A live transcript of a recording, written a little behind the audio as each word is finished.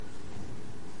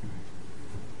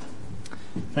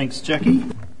Thanks, Jackie.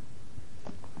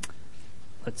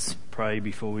 Let's pray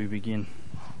before we begin.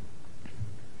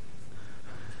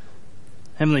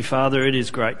 Heavenly Father, it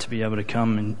is great to be able to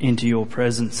come into your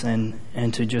presence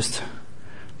and to just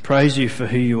praise you for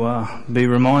who you are. Be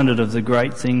reminded of the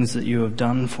great things that you have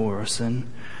done for us. And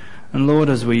Lord,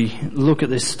 as we look at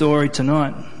this story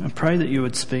tonight, I pray that you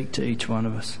would speak to each one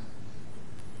of us.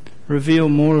 Reveal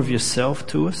more of yourself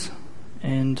to us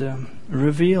and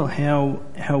reveal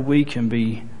how we can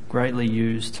be greatly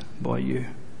used by you.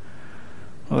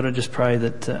 Lord, I just pray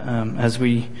that as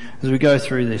we go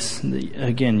through this,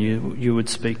 again, you would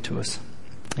speak to us.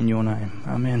 In your name.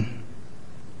 Amen.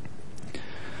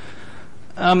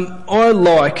 I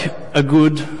like a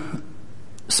good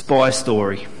spy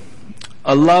story.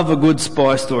 I love a good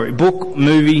spy story. Book,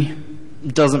 movie,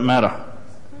 doesn't matter.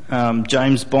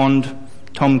 James Bond,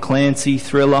 Tom Clancy,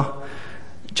 thriller,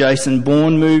 Jason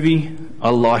Bourne movie, I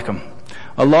like them.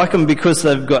 I like them because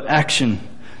they've got action,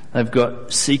 they've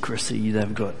got secrecy,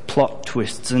 they've got plot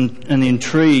twists and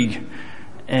intrigue,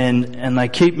 and they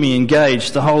keep me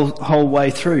engaged the whole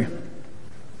way through.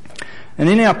 And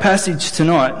in our passage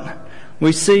tonight,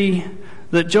 we see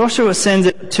that Joshua sends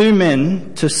out 2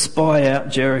 men to spy out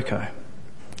Jericho.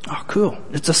 Oh, cool.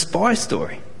 It's a spy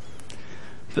story.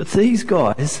 But these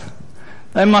guys,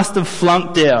 they must have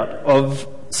flunked out of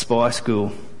spy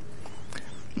school.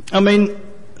 I mean,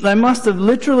 they must have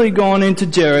literally gone into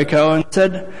Jericho and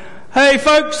said, "Hey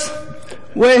folks,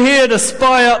 we're here to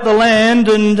spy out the land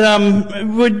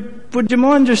and would you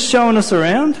mind just showing us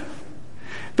around?"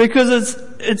 Because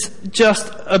it's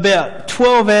just about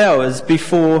 12 hours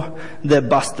before they're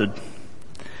busted.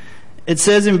 It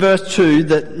says in verse 2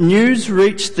 that news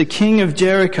reached the king of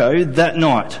Jericho that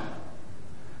night.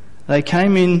 They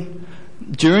came in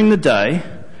during the day.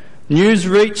 News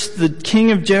reached the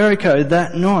king of Jericho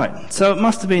that night. So it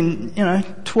must have been,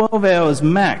 12 hours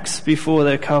max before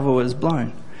their cover was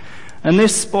blown. And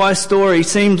this spy story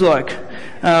seems like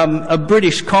a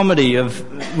British comedy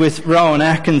with Rowan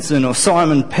Atkinson or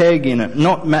Simon Pegg in it,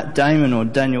 not Matt Damon or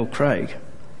Daniel Craig.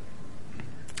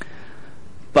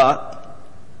 But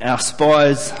our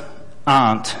spies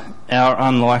aren't our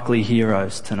unlikely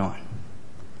heroes tonight.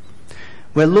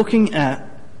 We're looking at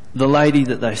the lady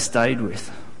that they stayed with.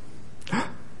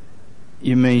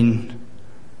 You mean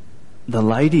the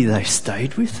lady they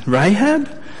stayed with? Rahab?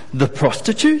 The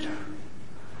prostitute?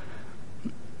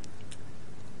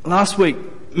 Last week,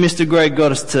 Mr. Greg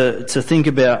got us to think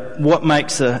about what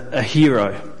makes a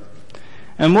hero.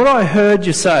 And what I heard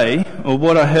you say, or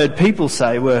what I heard people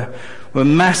say, were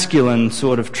masculine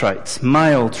sort of traits,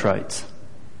 male traits.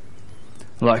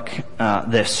 Like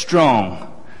they're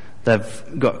strong, they've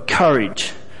got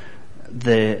courage,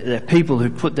 they're people who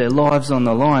put their lives on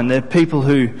the line, they're people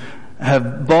who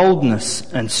have boldness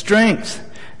and strength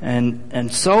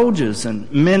and soldiers and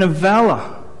men of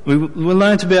valour. We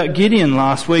learnt about Gideon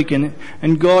last week and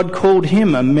God called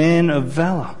him a man of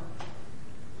valour.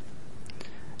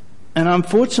 And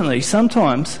unfortunately,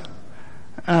 sometimes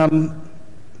when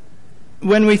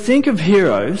we think of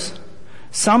heroes,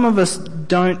 some of us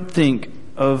don't think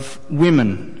of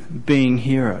women being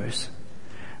heroes.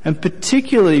 And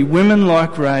particularly women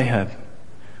like Rahab.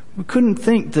 We couldn't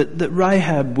think that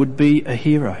Rahab would be a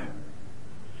hero.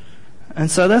 And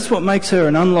so that's what makes her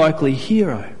an unlikely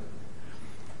hero.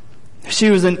 She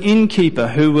was an innkeeper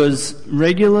who was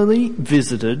regularly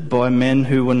visited by men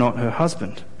who were not her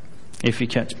husband, if you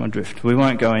catch my drift. We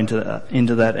won't go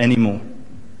into that anymore.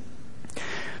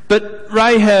 But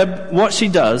Rahab, what she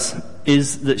does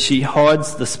is that she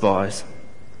hides the spies.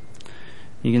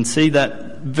 You can see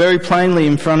that very plainly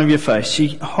in front of your face.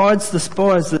 She hides the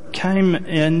spies that came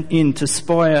in to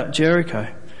spy out Jericho.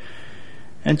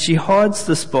 And she hides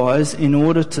the spies in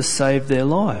order to save their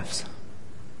lives.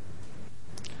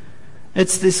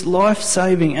 It's this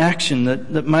life-saving action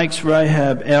that makes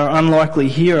Rahab our unlikely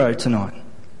hero tonight.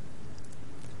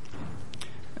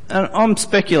 And I'm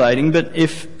speculating, but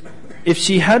if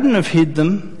she hadn't have hid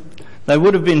them, they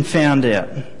would have been found out.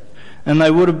 And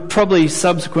they would have probably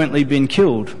subsequently been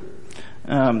killed.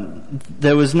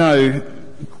 There was no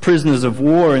prisoners of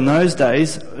war in those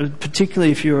days,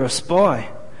 particularly if you were a spy.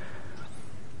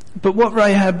 But what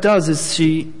Rahab does is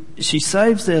she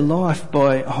saves their life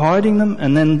by hiding them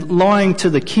and then lying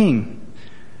to the king.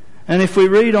 And if we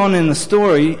read on in the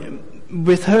story,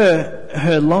 with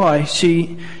her lie,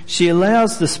 she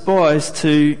allows the spies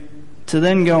to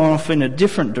then go off in a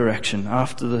different direction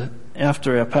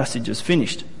after our passage is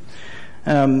finished.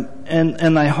 And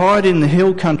they hide in the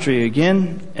hill country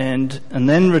again and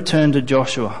then return to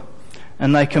Joshua.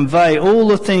 And they convey all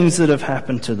the things that have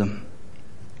happened to them.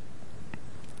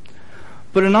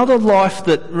 But another life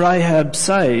that Rahab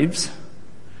saves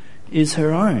is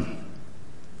her own.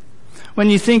 When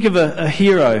you think of a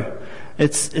hero,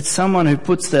 it's someone who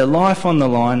puts their life on the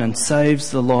line and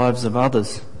saves the lives of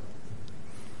others.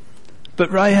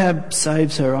 But Rahab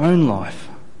saves her own life.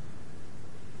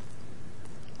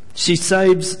 She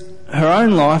saves her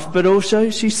own life, but also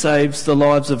she saves the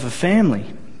lives of her family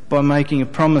by making a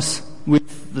promise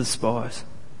with the spies.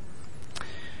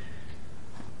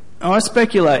 I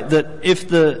speculate that if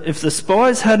the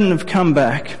spies hadn't have come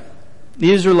back,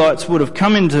 the Israelites would have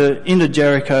come into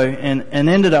Jericho and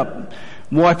ended up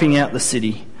wiping out the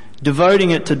city,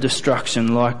 devoting it to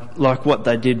destruction like what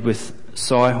they did with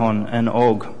Sihon and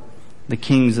Og, the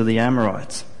kings of the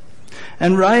Amorites.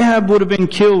 And Rahab would have been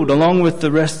killed along with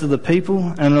the rest of the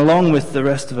people and along with the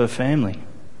rest of her family.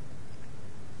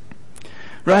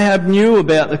 Rahab knew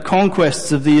about the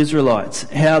conquests of the Israelites,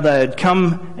 how they had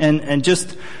come and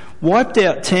just wiped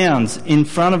out towns in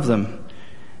front of them.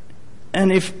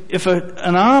 And if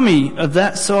an army of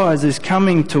that size is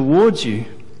coming towards you,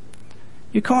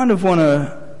 you kind of want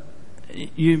to,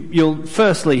 you'll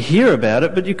firstly hear about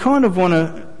it, but you kind of want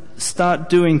to start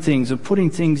doing things or putting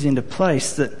things into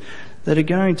place that are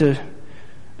going to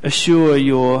assure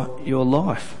your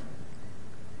life.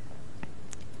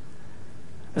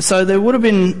 So there would have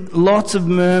been lots of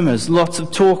murmurs, lots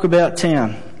of talk about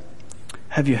town.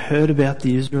 Have you heard about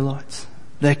the Israelites?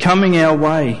 They're coming our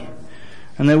way.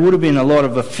 And there would have been a lot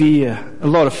of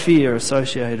fear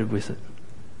associated with it.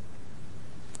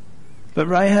 But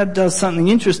Rahab does something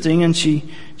interesting, and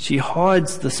she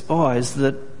hides the spies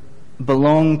that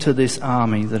belong to this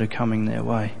army that are coming their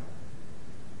way.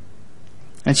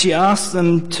 And she asks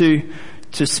them to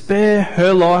spare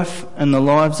her life and the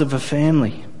lives of her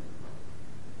family.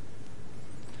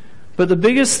 But the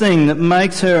biggest thing that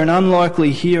makes her an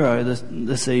unlikely hero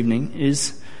this evening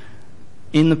is,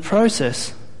 in the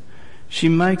process, she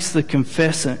makes the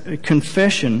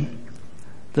confession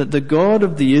that the God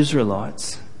of the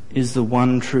Israelites is the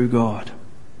one true God.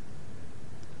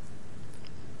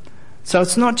 So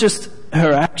it's not just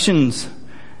her actions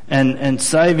and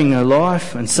saving her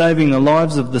life and saving the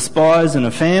lives of the spies and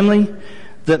her family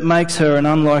that makes her an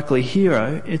unlikely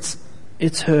hero. It's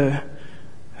her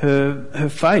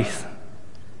faith.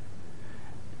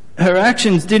 Her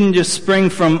actions didn't just spring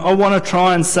from, I want to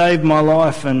try and save my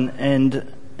life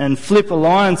and flip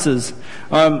alliances.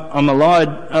 I'm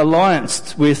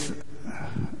allianced with,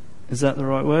 is that the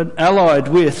right word? Allied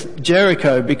with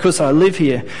Jericho because I live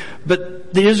here.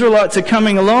 But the Israelites are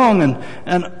coming along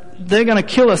and they're going to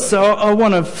kill us, so I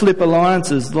want to flip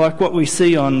alliances like what we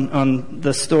see on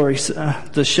the story,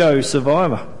 the show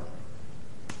Survivor.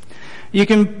 You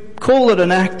can call it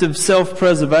an act of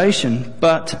self-preservation,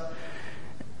 but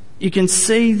you can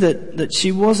see that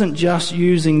she wasn't just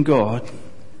using God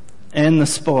and the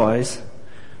spies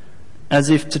as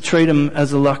if to treat them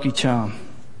as a lucky charm.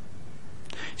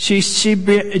 She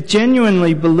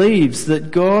genuinely believes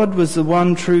that God was the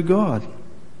one true God,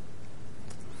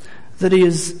 that He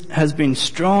has been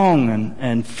strong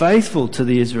and faithful to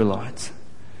the Israelites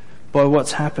by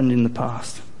what's happened in the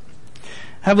past.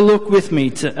 Have a look with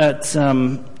me at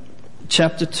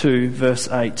chapter 2, verse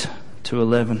 8 to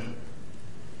 11.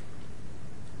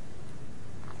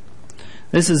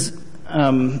 This is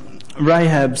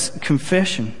Rahab's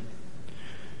confession.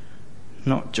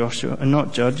 Not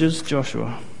Judges,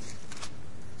 Joshua.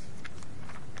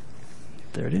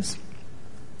 There it is.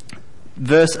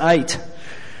 Verse 8.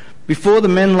 Before the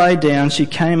men lay down, she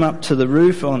came up to the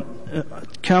roof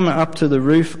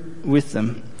with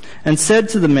them, and said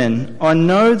to the men, I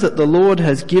know that the Lord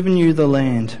has given you the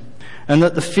land, and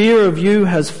that the fear of you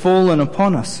has fallen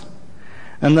upon us,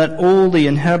 and that all the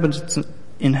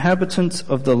inhabitants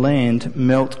of the land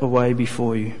melt away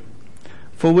before you.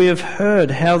 For we have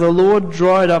heard how the Lord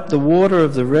dried up the water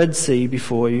of the Red Sea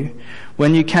before you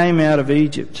when you came out of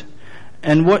Egypt,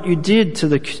 and what you did to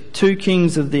the two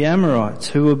kings of the Amorites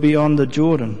who were beyond the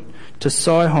Jordan, to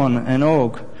Sihon and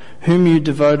Og, whom you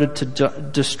devoted to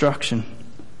destruction.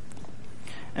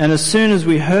 And as soon as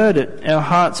we heard it, our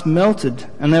hearts melted,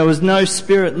 and there was no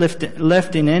spirit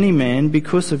left in any man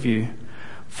because of you.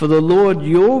 For the Lord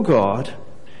your God,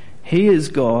 He is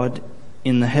God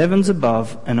in the heavens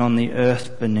above and on the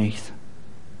earth beneath.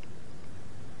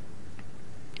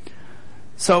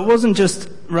 So it wasn't just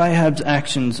Rahab's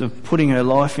actions of putting her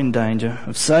life in danger,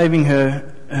 of saving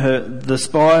the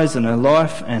spies and her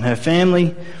life and her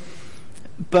family,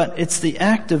 but it's the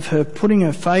act of her putting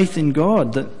her faith in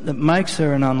God that makes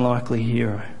her an unlikely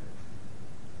hero.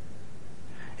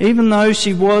 Even though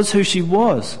she was who she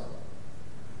was,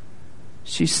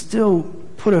 she still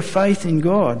put her faith in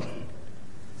God.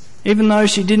 Even though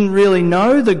she didn't really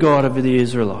know the God of the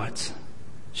Israelites,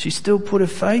 she still put her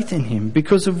faith in him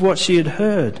because of what she had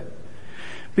heard.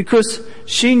 Because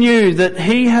she knew that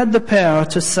he had the power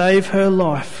to save her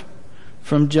life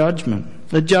from judgment.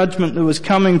 The judgment that was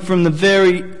coming from the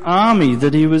very army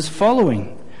that he was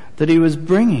following, that he was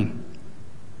bringing.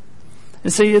 You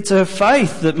see, it's her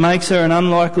faith that makes her an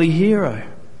unlikely hero.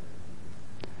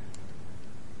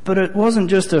 But it wasn't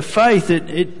just her faith,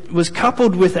 it was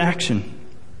coupled with action.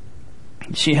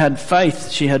 She had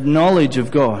faith, she had knowledge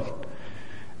of God,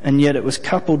 and yet it was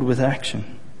coupled with action.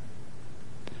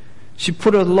 She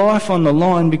put her life on the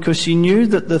line because she knew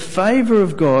that the favour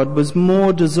of God was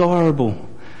more desirable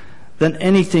than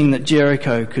anything that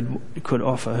Jericho could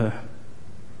offer her.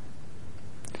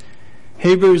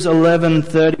 Hebrews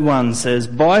 11:31 says,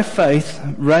 "By faith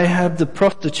Rahab the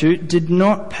prostitute did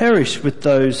not perish with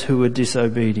those who were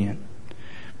disobedient,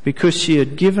 because she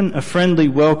had given a friendly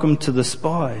welcome to the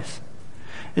spies."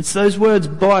 It's those words,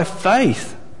 by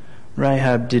faith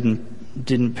Rahab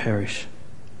didn't perish.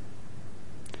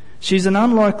 She's an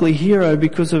unlikely hero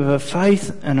because of her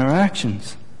faith and her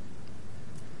actions.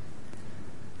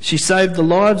 She saved the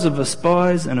lives of her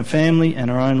spies and her family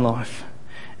and her own life.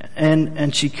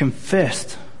 And she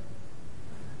confessed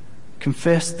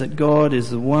that God is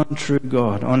the one true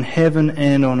God on heaven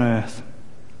and on earth.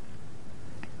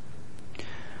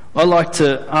 I like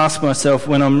to ask myself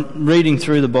when I'm reading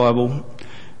through the Bible,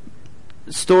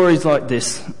 stories like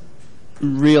this,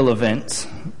 real events,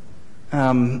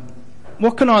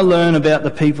 what can I learn about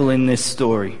the people in this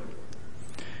story?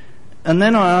 And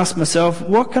then I ask myself,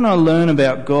 what can I learn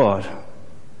about God?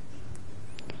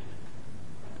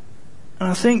 And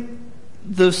I think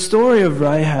the story of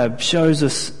Rahab shows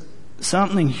us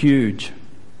something huge.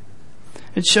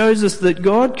 It shows us that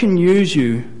God can use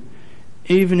you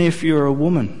even if you're a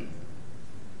woman.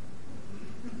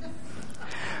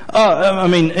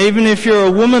 Even if you're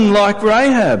a woman like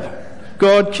Rahab,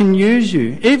 God can use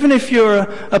you. Even if you're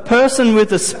a person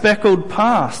with a speckled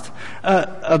past,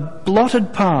 a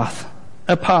blotted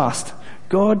past,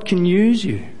 God can use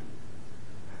you.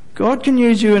 God can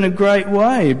use you in a great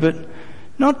way, but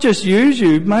not just use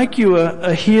you, make you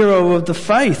a hero of the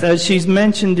faith, as she's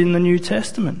mentioned in the New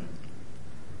Testament.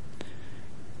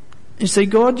 You see,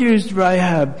 God used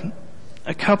Rahab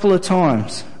a couple of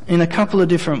times in a couple of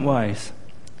different ways.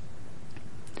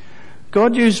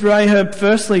 God used Rahab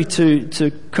firstly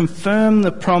to confirm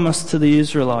the promise to the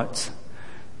Israelites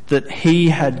that he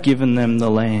had given them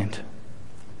the land.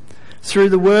 Through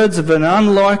the words of an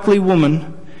unlikely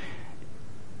woman,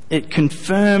 it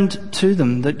confirmed to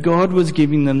them that God was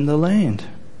giving them the land.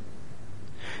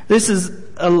 This is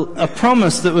a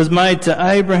promise that was made to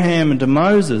Abraham and to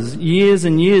Moses years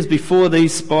and years before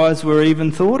these spies were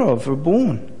even thought of or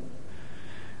born.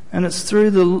 And it's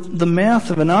through the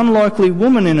mouth of an unlikely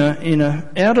woman in a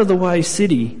out-of-the-way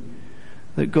city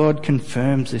that God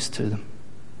confirms this to them.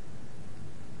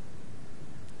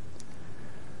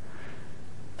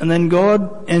 And then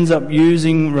God ends up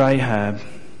using Rahab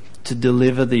to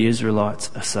deliver the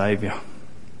Israelites a saviour.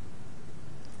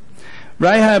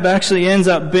 Rahab actually ends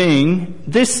up being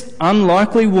this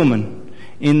unlikely woman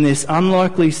in this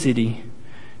unlikely city.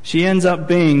 She ends up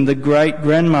being the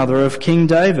great-grandmother of King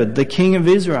David, the King of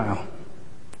Israel,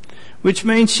 which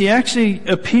means she actually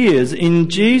appears in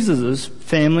Jesus'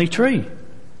 family tree,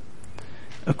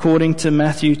 according to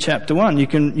Matthew chapter 1. You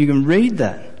can read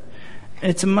that.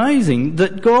 It's amazing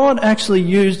that God actually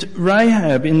used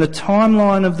Rahab in the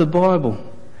timeline of the Bible,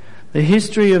 the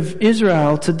history of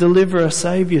Israel, to deliver a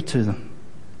saviour to them.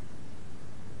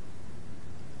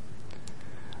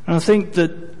 And I think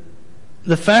that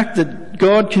the fact that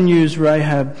God can use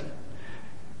Rahab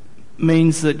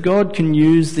means that God can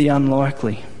use the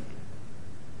unlikely.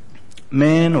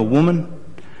 Man or woman,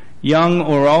 young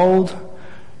or old,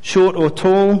 short or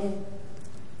tall.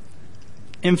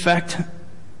 In fact,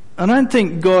 I don't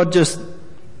think God just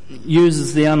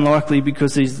uses the unlikely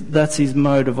because that's his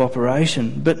mode of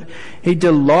operation, but he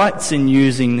delights in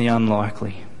using the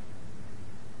unlikely.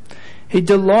 He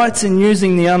delights in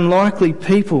using the unlikely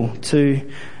people to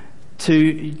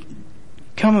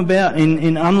come about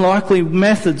in unlikely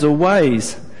methods or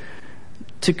ways,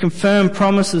 to confirm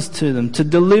promises to them, to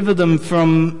deliver them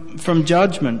from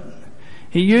judgment.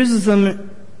 He uses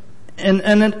them, and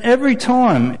at every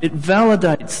time it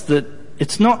validates that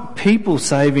it's not people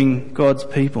saving God's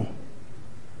people.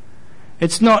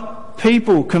 It's not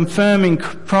people confirming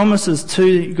promises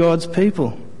to God's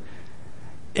people.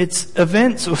 It's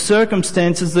events or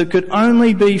circumstances that could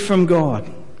only be from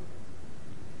God.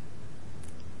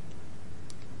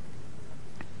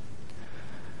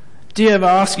 Do you ever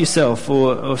ask yourself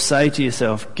or say to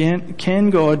yourself, can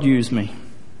God use me?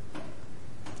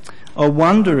 I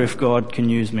wonder if God can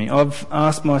use me. I've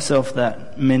asked myself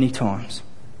that many times.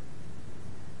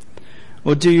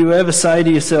 Or do you ever say to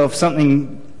yourself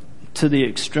something to the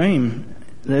extreme?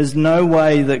 There's no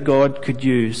way that God could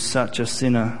use such a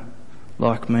sinner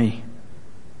like me.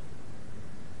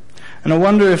 And I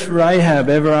wonder if Rahab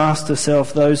ever asked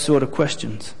herself those sort of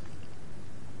questions.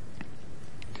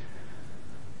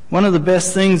 One of the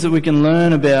best things that we can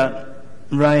learn about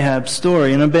Rahab's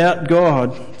story and about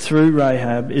God through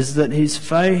Rahab is that his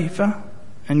favour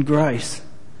and grace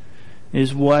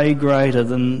is way greater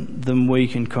than we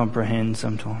can comprehend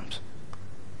sometimes.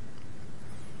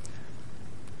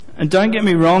 And don't get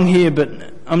me wrong here, but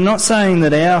I'm not saying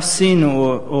that our sin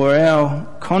or our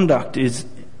conduct is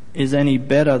any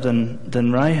better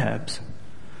than Rahab's,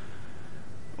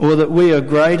 or that we are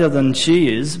greater than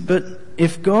she is, but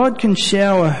if God can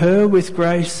shower her with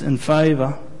grace and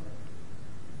favour,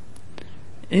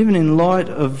 even in light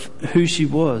of who she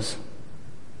was,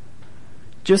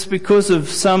 just because of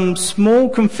some small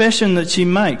confession that she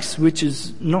makes, which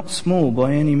is not small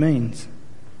by any means,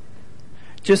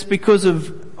 just because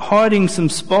of hiding some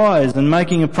spies and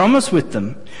making a promise with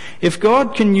them, if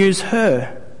God can use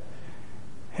her,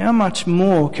 how much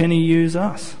more can he use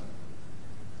us?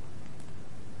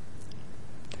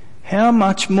 How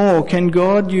much more can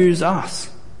God use us?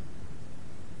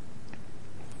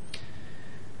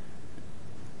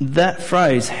 That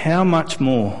phrase, how much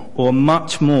more, or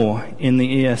much more in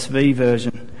the ESV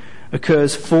version,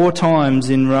 occurs 4 times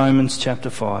in Romans chapter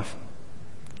 5.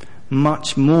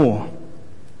 Much more.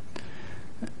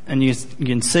 And you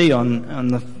can see on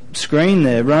the screen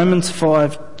there, Romans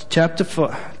 5, chapter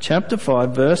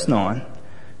 5, verse 9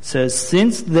 says,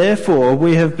 "Since therefore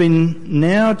we have been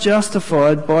now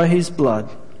justified by his blood,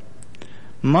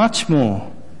 much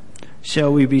more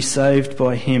shall we be saved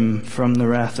by him from the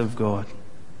wrath of God."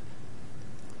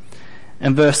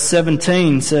 And verse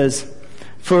 17 says,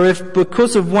 "For if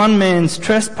because of one man's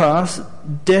trespass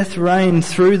death reigned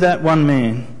through that one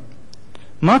man,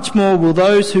 much more will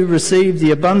those who receive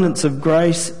the abundance of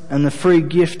grace and the free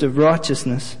gift of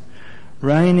righteousness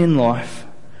reign in life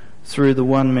through the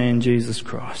one man, Jesus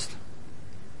Christ."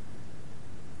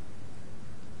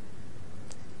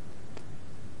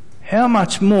 How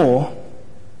much more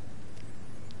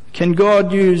can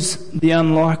God use the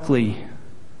unlikely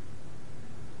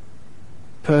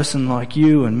person like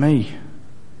you and me?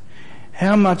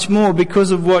 How much more,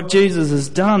 because of what Jesus has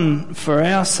done for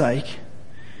our sake,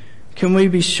 can we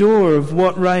be sure of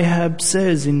what Rahab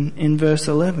says in verse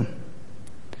 11?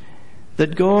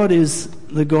 That God is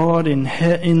the God in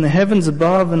the heavens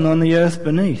above and on the earth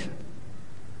beneath.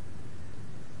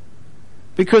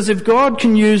 Because if God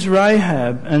can use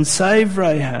Rahab and save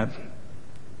Rahab,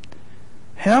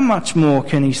 how much more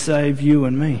can he save you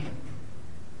and me?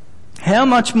 How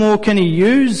much more can he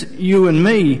use you and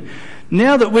me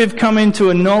now that we've come into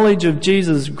a knowledge of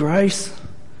Jesus' grace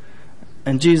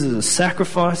and Jesus'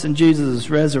 sacrifice and Jesus'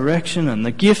 resurrection and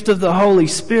the gift of the Holy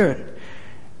Spirit?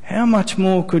 How much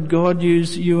more could God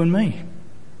use you and me?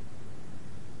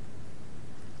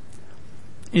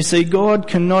 You see, God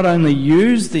can not only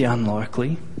use the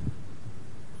unlikely,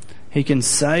 he can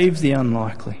save the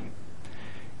unlikely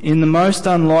in the most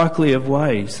unlikely of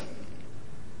ways.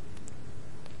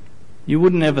 You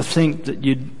wouldn't ever think that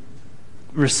you'd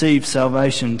receive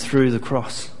salvation through the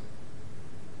cross.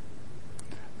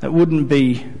 That wouldn't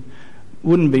be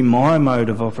my mode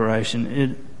of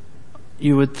operation.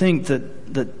 You would think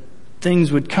that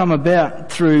things would come about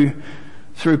through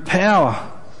power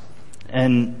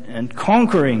and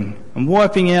conquering and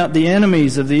wiping out the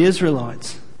enemies of the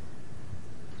Israelites.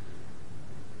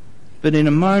 But in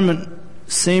a moment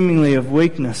seemingly of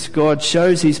weakness, God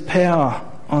shows his power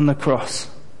on the cross.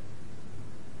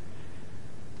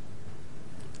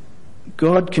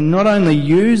 God can not only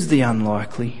use the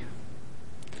unlikely,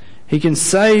 he can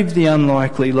save the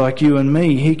unlikely like you and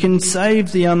me. He can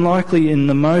save the unlikely in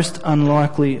the most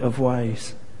unlikely of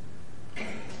ways.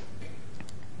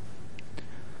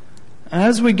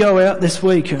 As we go out this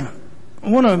week, I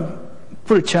want to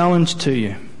put a challenge to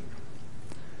you.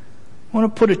 I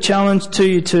want to put a challenge to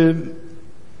you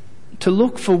to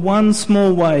look for one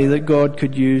small way that God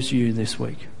could use you this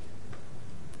week.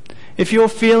 If you're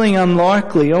feeling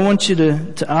unlikely, I want you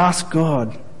to ask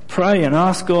God. Pray and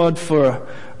ask God for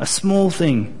a small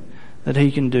thing that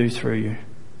he can do through you.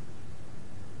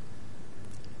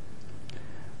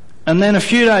 And then a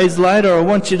few days later, I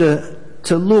want you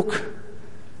to look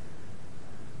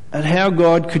at how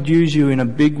God could use you in a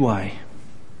big way,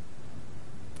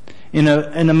 in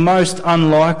a most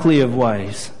unlikely of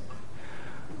ways.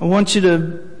 I want you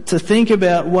to think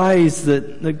about ways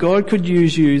that God could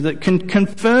use you that can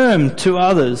confirm to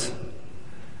others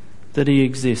that He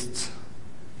exists,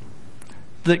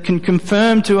 that can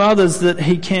confirm to others that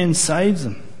He can save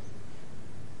them.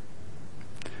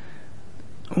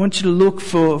 I want you to look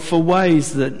for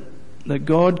ways that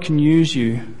God can use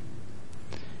you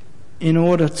in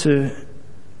order to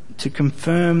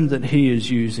confirm that He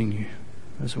is using you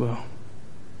as well.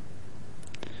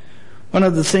 One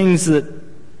of the things that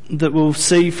we'll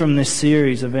see from this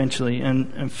series eventually,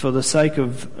 and for the sake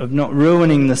of not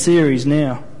ruining the series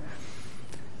now,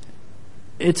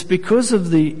 it's because of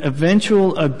the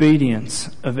eventual obedience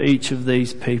of each of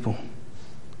these people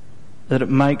that it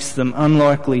makes them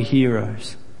unlikely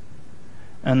heroes,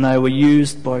 and they were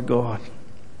used by God.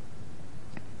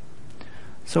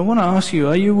 So I want to ask you,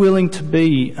 are you willing to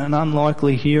be an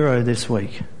unlikely hero this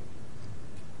week?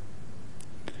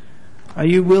 Are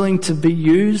you willing to be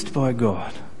used by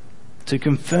God to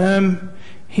confirm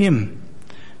Him,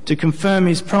 to confirm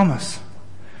His promise,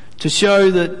 to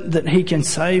show that He can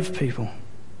save people?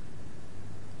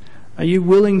 Are you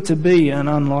willing to be an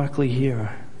unlikely hero?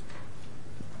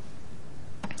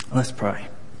 Let's pray.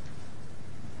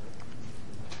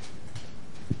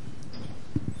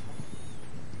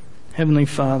 Heavenly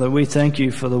Father, we thank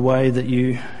You for the way that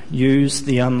You use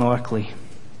the unlikely.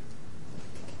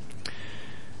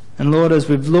 And Lord, as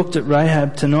we've looked at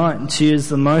Rahab tonight, and she is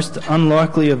the most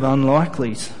unlikely of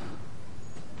unlikelies,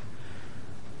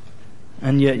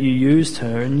 and yet You used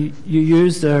her, and you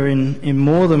used her in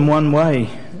more than one way.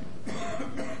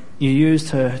 You used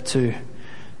her to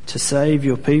save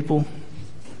Your people,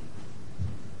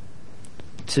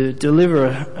 to deliver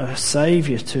a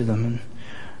saviour to them.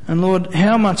 And Lord,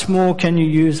 how much more can You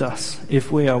use us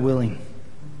if we are willing?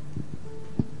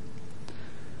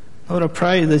 Lord, I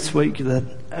pray this week that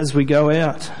as we go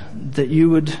out, that You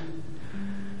would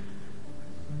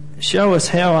show us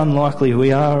how unlikely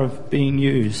we are of being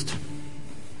used,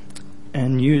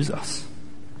 and use us.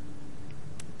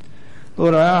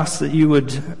 Lord, I ask that You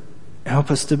would help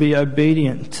us to be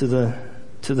obedient to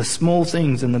the small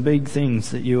things and the big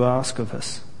things that You ask of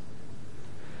us.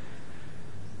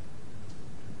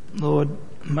 Lord,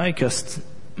 make us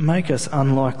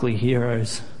unlikely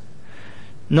heroes.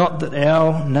 Not that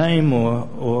our name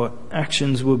or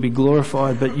actions will be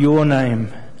glorified, but Your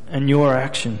name and Your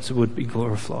actions would be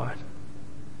glorified.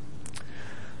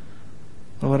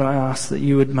 Lord, I ask that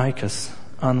You would make us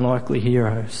unlikely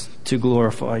heroes to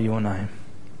glorify Your name.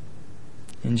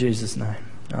 In Jesus' name,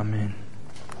 amen.